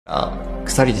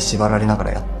鎖で縛られなが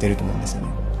らやってると思うんですよね。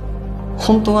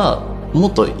本当はも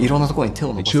っといろんなところに手を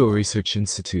伸ばす。The Chuo Research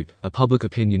Institute, a public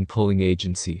opinion polling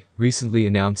agency, recently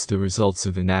announced the results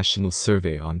of a national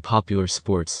survey on popular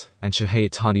sports, and Shohei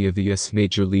Otani of the U.S.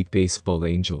 Major League Baseball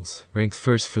Angels ranked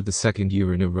first for the second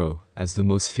year in a row as the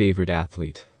most favored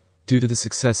athlete. Due to the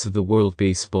success of the World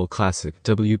Baseball Classic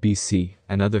 (WBC)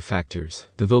 and other factors,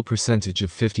 the vote percentage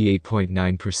of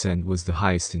 58.9% was the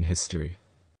highest in history.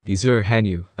 Yuzuru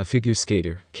Hanyu, a figure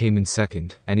skater, came in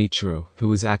second, and Ichiro, who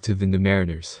was active in the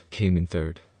Mariners, came in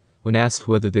third. When asked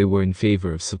whether they were in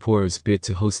favor of Sapporo's bid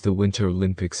to host the Winter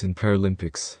Olympics and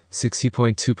Paralympics,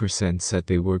 60.2% said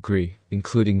they were agree,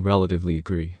 including relatively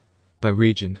agree. By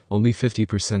region, only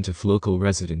 50% of local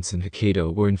residents in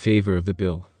Hokkaido were in favor of the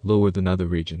bill, lower than other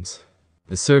regions.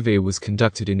 The survey was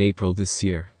conducted in April this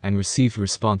year, and received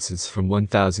responses from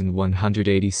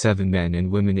 1,187 men and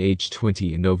women aged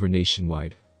 20 and over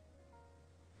nationwide.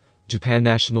 Japan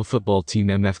national football team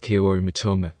Kaori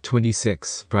Mitoma,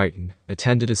 26, Brighton,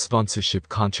 attended a sponsorship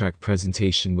contract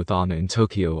presentation with ANA in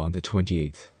Tokyo on the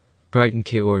 28th. Brighton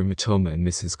Kaori Mitoma and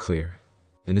Mrs. Clear.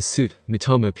 In a suit,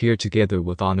 Mitoma appeared together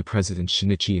with ANA president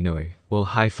Shinichi Inoue, while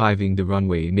high-fiving the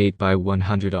runway made by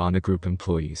 100 ANA group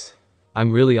employees.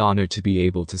 "I'm really honored to be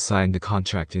able to sign the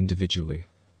contract individually.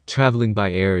 Traveling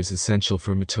by air is essential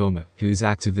for Mitoma, who is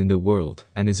active in the world,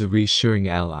 and is a reassuring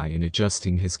ally in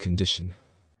adjusting his condition."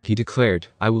 He declared,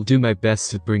 "I will do my best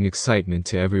to bring excitement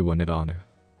to everyone at ANA."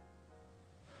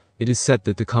 It is said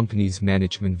that the company's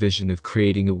management vision of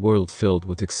creating a world filled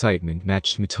with excitement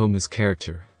matched Mitoma's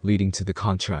character, leading to the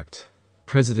contract.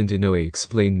 President Inoue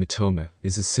explained Mitoma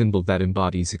is a symbol that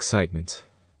embodies excitement.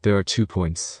 There are 2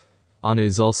 points. ANA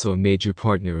is also a major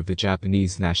partner of the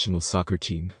Japanese national soccer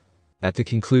team. At the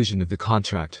conclusion of the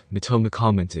contract, Mitoma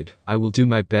commented, "I will do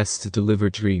my best to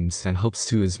deliver dreams and hopes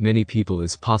to as many people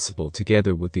as possible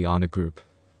together with the ANA group."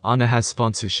 ANA has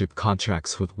sponsorship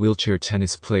contracts with wheelchair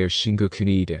tennis player Shingo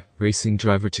Kuniida, racing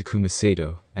driver Takuma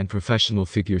Sato, and professional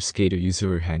figure skater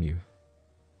Yuzuru Hanyu.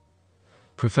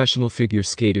 Professional figure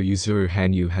skater Yuzuru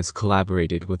Hanyu has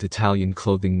collaborated with Italian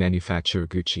clothing manufacturer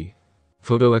Gucci.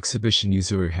 Photo exhibition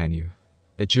Yuzuru Hanyu.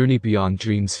 A Journey Beyond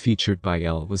Dreams featured by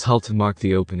L was held to mark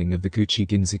the opening of the Gucci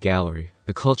Ginza Gallery,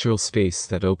 a cultural space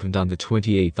that opened on the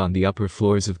 28th on the upper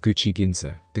floors of Gucci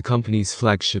Ginza, the company's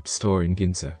flagship store in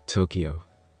Ginza, Tokyo.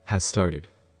 Has started.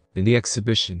 In the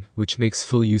exhibition, which makes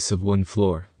full use of one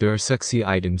floor, there are sexy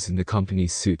items in the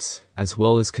company's suits, as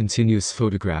well as continuous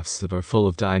photographs that are full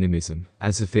of dynamism,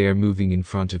 as if they are moving in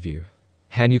front of you.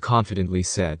 Hanyu confidently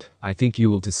said, "I think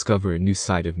you will discover a new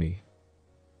side of me."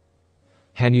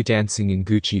 Hanyu dancing in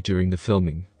Gucci during the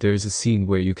filming, there is a scene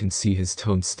where you can see his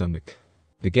toned stomach.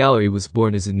 The gallery was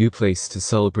born as a new place to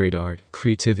celebrate art,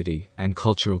 creativity, and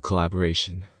cultural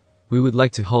collaboration. "We would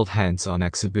like to hold hands on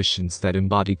exhibitions that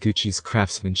embody Gucci's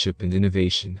craftsmanship and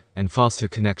innovation, and foster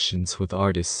connections with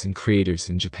artists and creators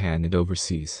in Japan and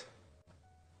overseas."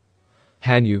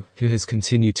 Hanyu, who has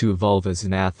continued to evolve as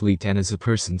an athlete and as a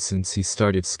person since he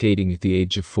started skating at the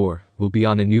age of 4, will be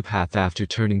on a new path after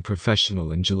turning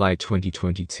professional in July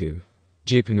 2022.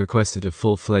 Japan requested a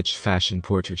full-fledged fashion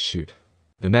portrait shoot.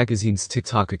 The magazine's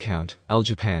TikTok account, L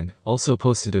Japan, also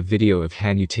posted a video of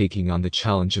Hanyu taking on the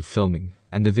challenge of filming,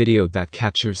 and the video that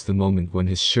captures the moment when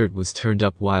his shirt was turned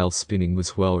up while spinning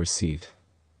was well received.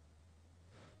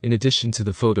 In addition to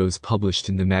the photos published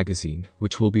in the magazine,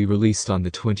 which will be released on the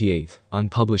 28th,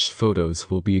 unpublished photos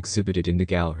will be exhibited in the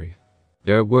gallery.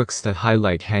 There are works that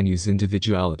highlight Hanyu's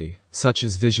individuality, such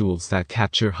as visuals that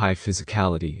capture high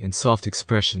physicality and soft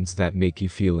expressions that make you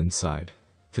feel inside.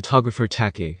 Photographer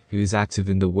Take, who is active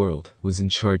in the world, was in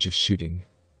charge of shooting.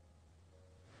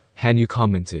 Hanyu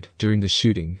commented, "During the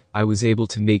shooting, I was able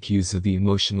to make use of the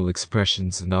emotional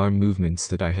expressions and arm movements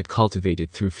that I had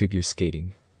cultivated through figure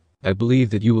skating. I believe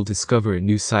that you will discover a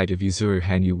new side of Yuzuru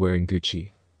Hanyu wearing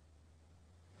Gucci."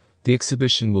 The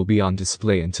exhibition will be on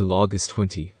display until August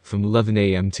 20, from 11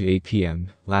 a.m. to 8 p.m.,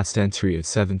 last entry at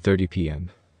 7:30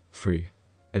 p.m. Free.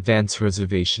 Advance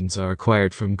reservations are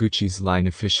required from Gucci's line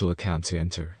official account to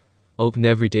enter. Open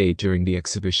every day during the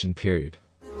exhibition period.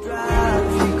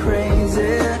 Drive you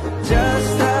crazy.